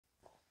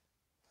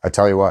I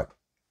tell you what,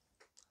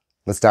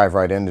 let's dive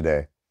right in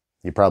today.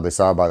 You probably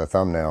saw by the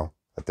thumbnail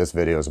that this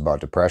video is about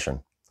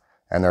depression.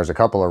 And there's a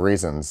couple of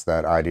reasons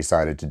that I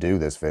decided to do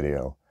this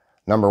video.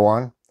 Number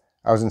one,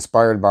 I was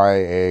inspired by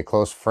a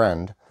close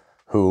friend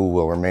who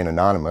will remain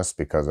anonymous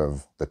because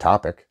of the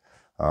topic,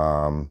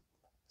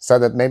 said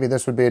that maybe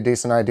this would be a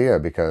decent idea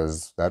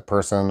because that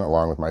person,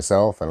 along with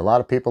myself and a lot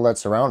of people that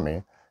surround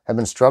me, have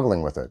been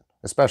struggling with it,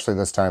 especially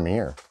this time of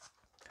year.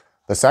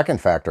 The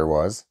second factor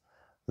was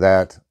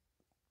that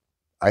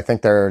I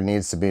think there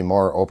needs to be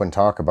more open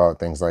talk about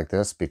things like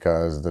this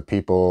because the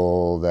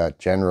people that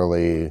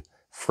generally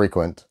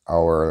frequent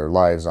our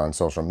lives on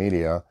social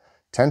media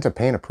tend to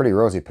paint a pretty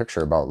rosy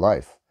picture about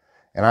life.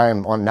 And I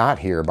am not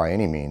here by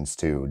any means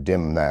to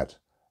dim that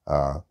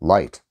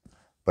light,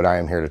 but I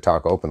am here to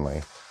talk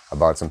openly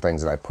about some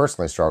things that I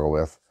personally struggle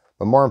with,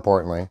 but more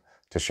importantly,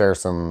 to share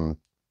some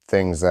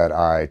things that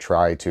I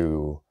try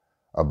to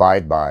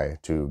abide by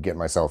to get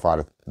myself out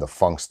of the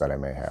funks that I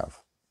may have.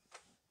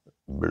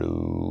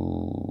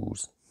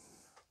 Blues.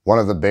 One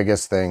of the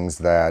biggest things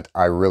that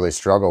I really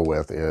struggle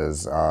with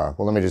is, well,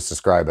 let me just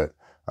describe it.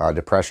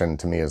 Depression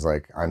to me is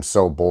like, I'm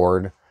so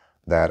bored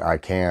that I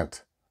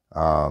can't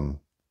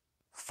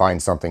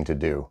find something to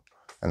do.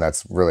 And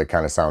that's really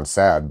kind of sounds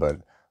sad,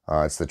 but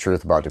it's the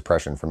truth about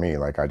depression for me.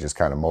 Like I just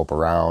kind of mope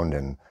around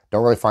and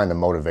don't really find the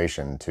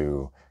motivation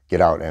to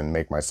get out and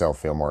make myself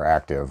feel more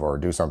active or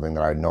do something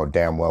that I know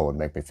damn well would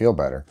make me feel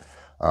better.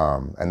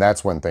 And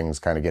that's when things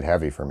kind of get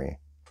heavy for me.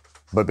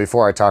 But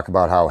before I talk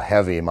about how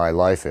heavy my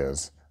life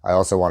is, I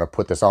also want to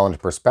put this all into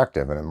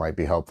perspective, and it might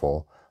be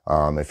helpful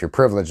if you're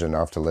privileged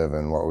enough to live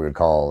in what we would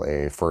call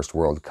a first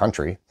world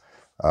country.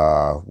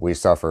 We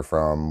suffer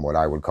from what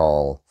I would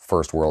call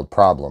first world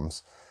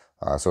problems.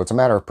 So it's a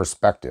matter of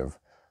perspective.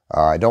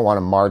 I don't want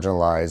to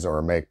marginalize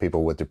or make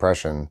people with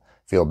depression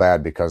feel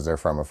bad because they're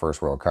from a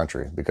first world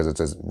country, because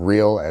it's as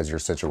real as your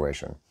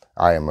situation.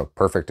 I am a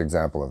perfect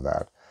example of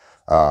that.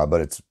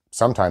 But it's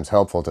sometimes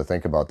helpful to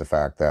think about the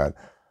fact that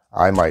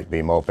I might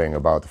be moping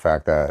about the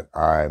fact that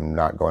I'm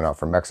not going out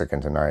for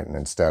Mexican tonight, and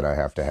instead I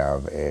have to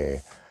have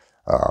a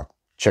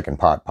chicken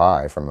pot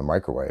pie from the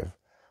microwave.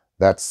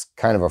 That's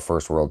kind of a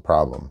first world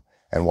problem.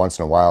 And once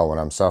in a while, when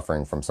I'm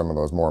suffering from some of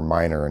those more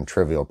minor and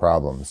trivial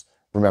problems,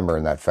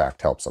 remembering that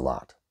fact helps a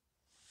lot.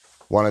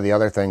 One of the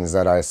other things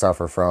that I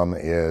suffer from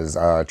is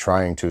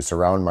trying to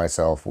surround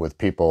myself with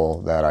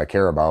people that I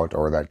care about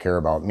or that care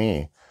about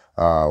me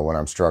when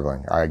I'm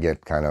struggling. I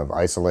get kind of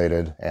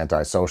isolated,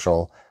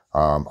 antisocial,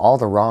 all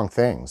the wrong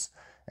things.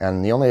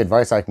 And the only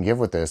advice I can give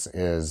with this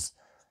is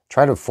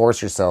try to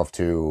force yourself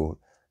to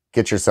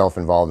get yourself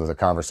involved with a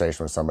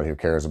conversation with somebody who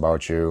cares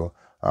about you,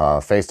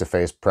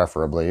 face-to-face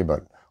preferably,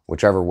 but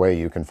whichever way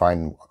you can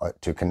find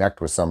to connect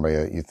with somebody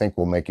that you think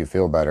will make you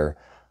feel better.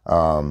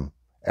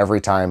 Every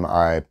time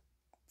I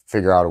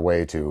figure out a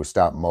way to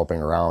stop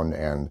moping around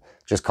and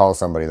just call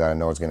somebody that I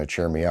know is going to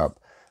cheer me up,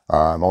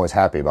 I'm always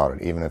happy about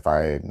it, even if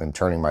I am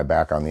turning my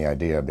back on the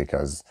idea,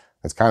 because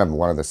it's kind of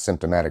one of the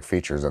symptomatic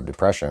features of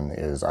depression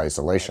is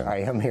isolation.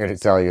 I am here to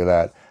tell you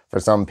that for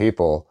some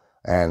people,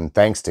 and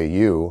thanks to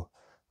you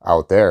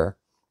out there,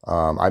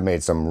 I've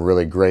made some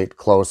really great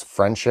close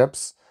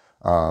friendships,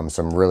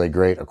 some really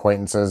great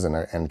acquaintances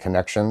and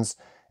connections,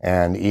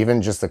 and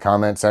even just the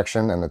comment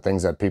section and the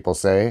things that people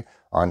say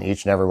on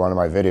each and every one of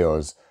my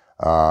videos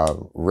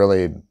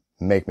really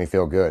make me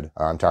feel good.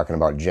 I'm talking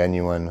about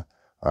genuine,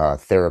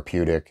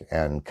 therapeutic,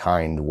 and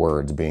kind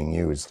words being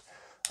used.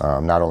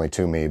 Not only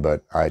to me,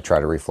 but I try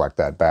to reflect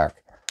that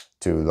back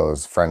to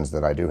those friends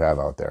that I do have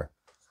out there.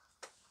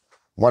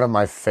 One of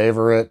my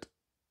favorite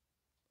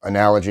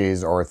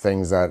analogies or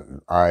things that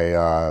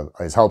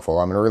is helpful,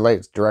 I'm going to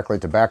relate directly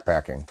to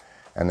backpacking.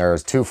 And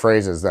there's two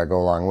phrases that go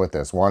along with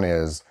this. One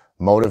is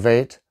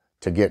motivate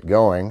to get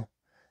going,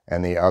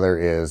 and the other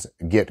is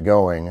get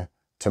going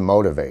to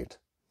motivate.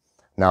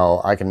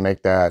 Now, I can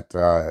make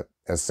that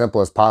as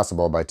simple as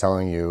possible by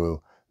telling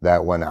you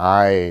that when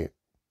I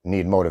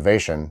need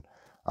motivation,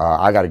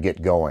 I got to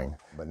get going.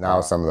 But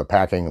now some of the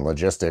packing and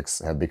logistics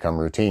have become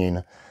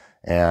routine,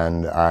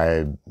 and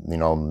I,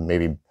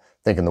 maybe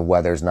thinking the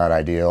weather's not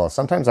ideal.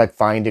 Sometimes I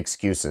find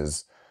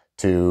excuses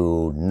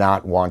to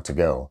not want to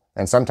go.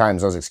 And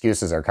sometimes those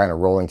excuses are kind of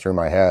rolling through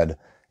my head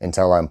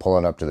until I'm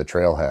pulling up to the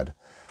trailhead.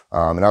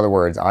 In other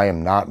words, I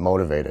am not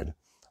motivated.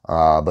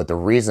 But the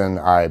reason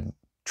I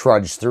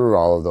trudge through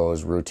all of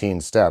those routine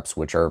steps,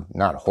 which are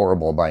not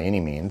horrible by any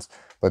means,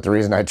 but the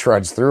reason I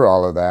trudge through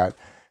all of that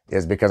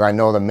is because I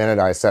know the minute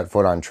I set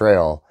foot on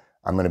trail,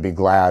 I'm going to be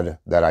glad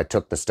that I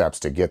took the steps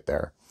to get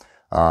there.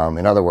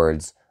 In other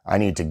words, I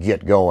need to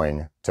get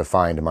going to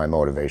find my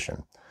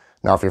motivation.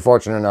 Now, if you're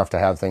fortunate enough to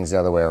have things the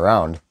other way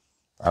around,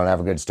 I don't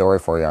have a good story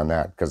for you on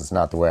that because it's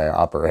not the way I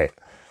operate.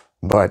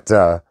 But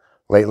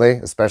lately,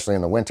 especially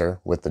in the winter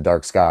with the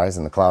dark skies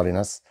and the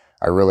cloudiness,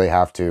 I really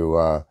have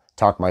to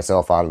talk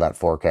myself out of that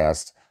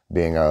forecast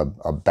being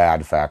a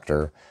bad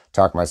factor,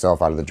 talk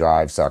myself out of the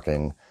drive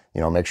sucking,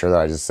 make sure that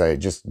I just say,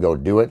 just go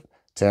do it,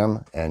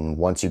 Tim. And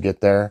once you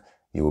get there,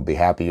 you will be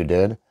happy you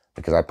did,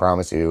 because I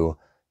promise you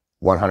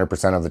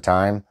 100% of the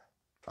time,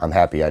 I'm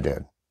happy I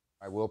did.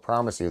 I will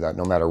promise you that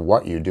no matter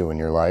what you do in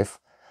your life,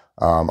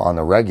 on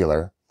the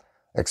regular,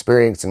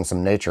 experiencing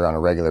some nature on a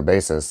regular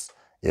basis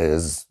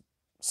is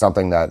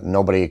something that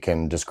nobody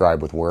can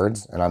describe with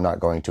words, and I'm not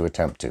going to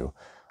attempt to.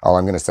 All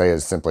I'm going to say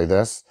is simply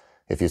this: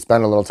 if you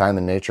spend a little time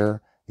in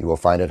nature, you will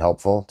find it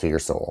helpful to your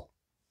soul.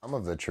 Some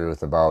of the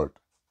truth about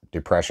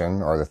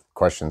depression, or the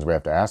questions we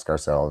have to ask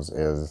ourselves,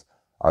 is,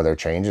 are there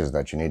changes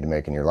that you need to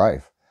make in your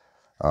life?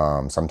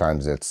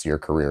 Sometimes it's your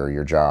career,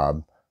 your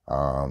job,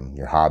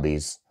 your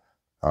hobbies,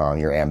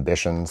 your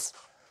ambitions,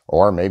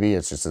 or maybe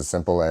it's just as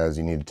simple as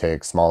you need to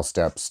take small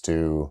steps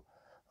to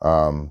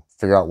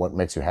figure out what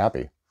makes you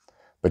happy.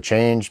 But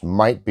change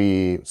might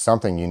be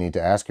something you need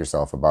to ask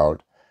yourself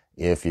about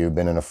if you've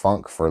been in a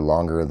funk for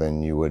longer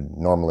than you would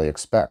normally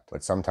expect.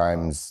 But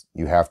sometimes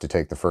you have to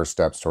take the first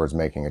steps towards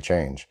making a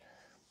change.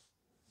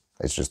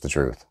 It's just the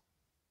truth.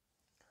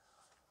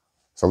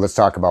 So let's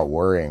talk about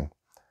worrying.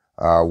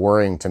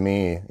 Worrying, to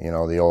me,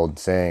 the old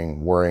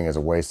saying, worrying is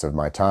a waste of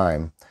my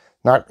time,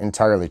 not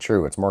entirely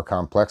true. It's more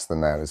complex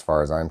than that as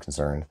far as I'm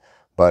concerned.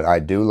 But I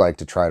do like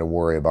to try to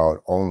worry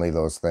about only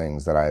those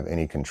things that I have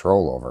any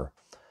control over.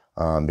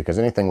 Because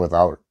anything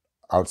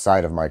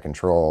outside of my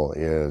control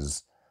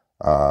is,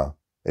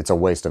 it's a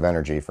waste of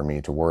energy for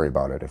me to worry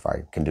about it if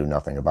I can do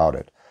nothing about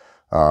it.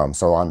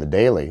 So on the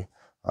daily,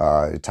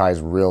 it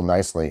ties real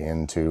nicely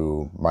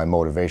into my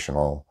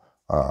motivational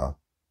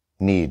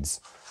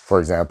needs. For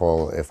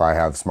example, if I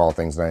have small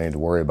things that I need to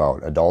worry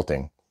about,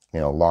 adulting,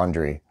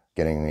 laundry,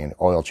 getting an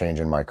oil change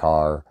in my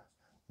car,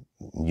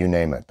 you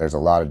name it. There's a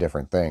lot of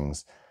different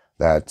things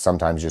that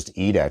sometimes just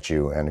eat at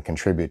you and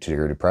contribute to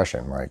your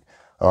depression. Like,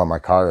 oh, my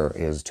car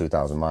is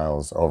 2,000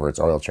 miles over its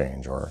oil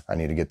change, or I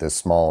need to get this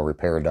small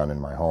repair done in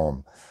my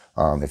home.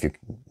 And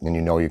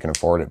you can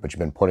afford it, but you've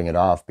been putting it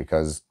off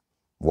because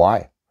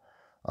why?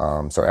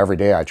 So every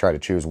day I try to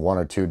choose one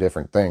or two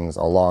different things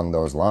along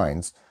those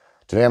lines.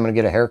 Today I'm going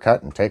to get a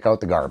haircut and take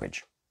out the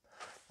garbage.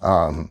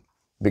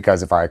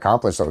 Because if I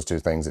accomplish those two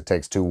things, it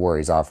takes two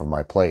worries off of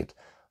my plate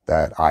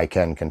that I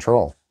can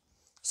control.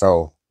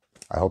 So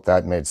I hope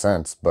that made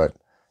sense, but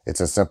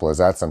it's as simple as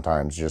that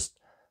sometimes. Just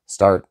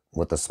start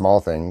with the small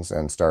things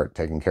and start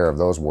taking care of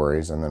those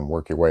worries, and then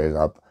work your way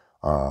up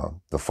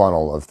the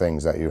funnel of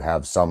things that you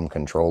have some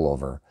control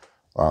over.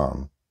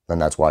 Then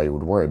that's why you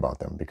would worry about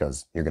them,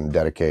 because you're going to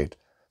dedicate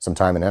some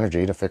time and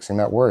energy to fixing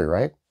that worry,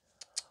 right?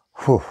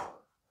 Whew.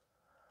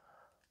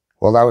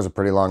 Well, that was a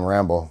pretty long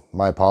ramble.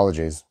 My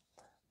apologies.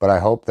 But I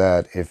hope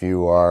that if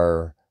you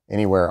are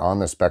anywhere on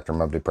the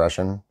spectrum of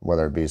depression,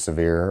 whether it be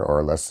severe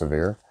or less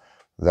severe,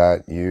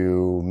 that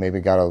you maybe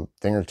got a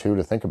thing or two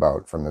to think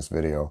about from this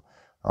video.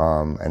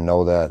 And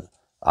know that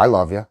I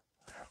love you.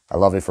 I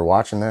love you for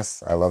watching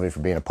this. I love you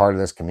for being a part of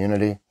this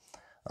community.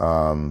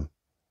 And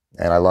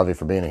I love you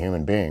for being a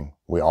human being.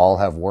 We all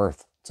have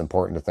worth. It's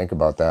important to think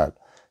about that.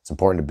 It's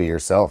important to be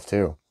yourself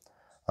too.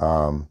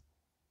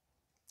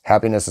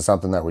 Happiness is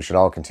something that we should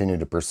all continue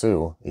to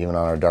pursue, even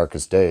on our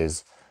darkest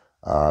days,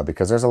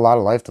 because there's a lot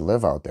of life to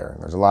live out there.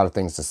 There's a lot of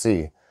things to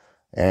see.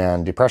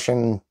 And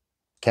depression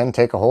can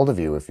take a hold of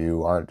you if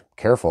you aren't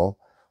careful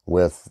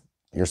with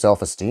your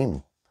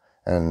self-esteem.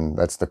 And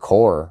that's the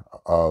core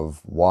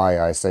of why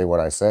I say what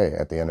I say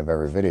at the end of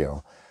every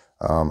video.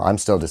 I'm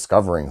still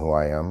discovering who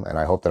I am, and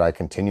I hope that I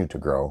continue to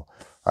grow.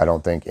 I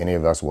don't think any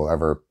of us will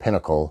ever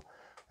pinnacle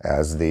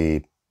as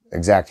the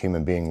exact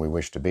human being we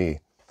wish to be.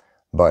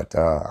 But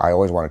I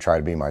always want to try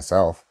to be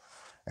myself.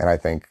 And I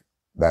think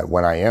that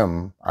when I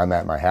am, I'm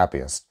at my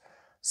happiest.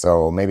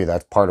 So maybe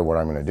that's part of what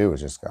I'm going to do,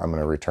 is just I'm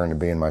going to return to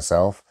being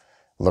myself.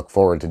 Look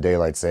forward to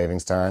daylight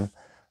savings time.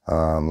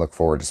 Look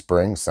forward to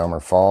spring,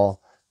 summer,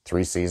 fall,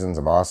 3 seasons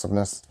of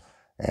awesomeness.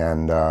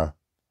 And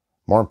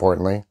more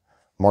importantly,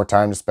 more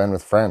time to spend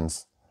with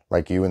friends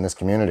like you in this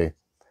community.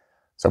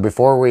 So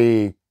before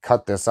we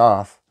cut this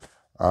off,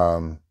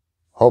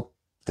 hope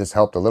this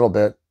helped a little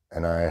bit.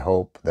 And I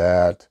hope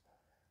that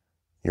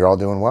you're all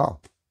doing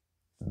well.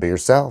 Be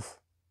yourself.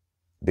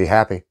 Be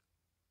happy.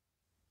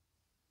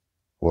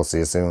 We'll see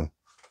you soon.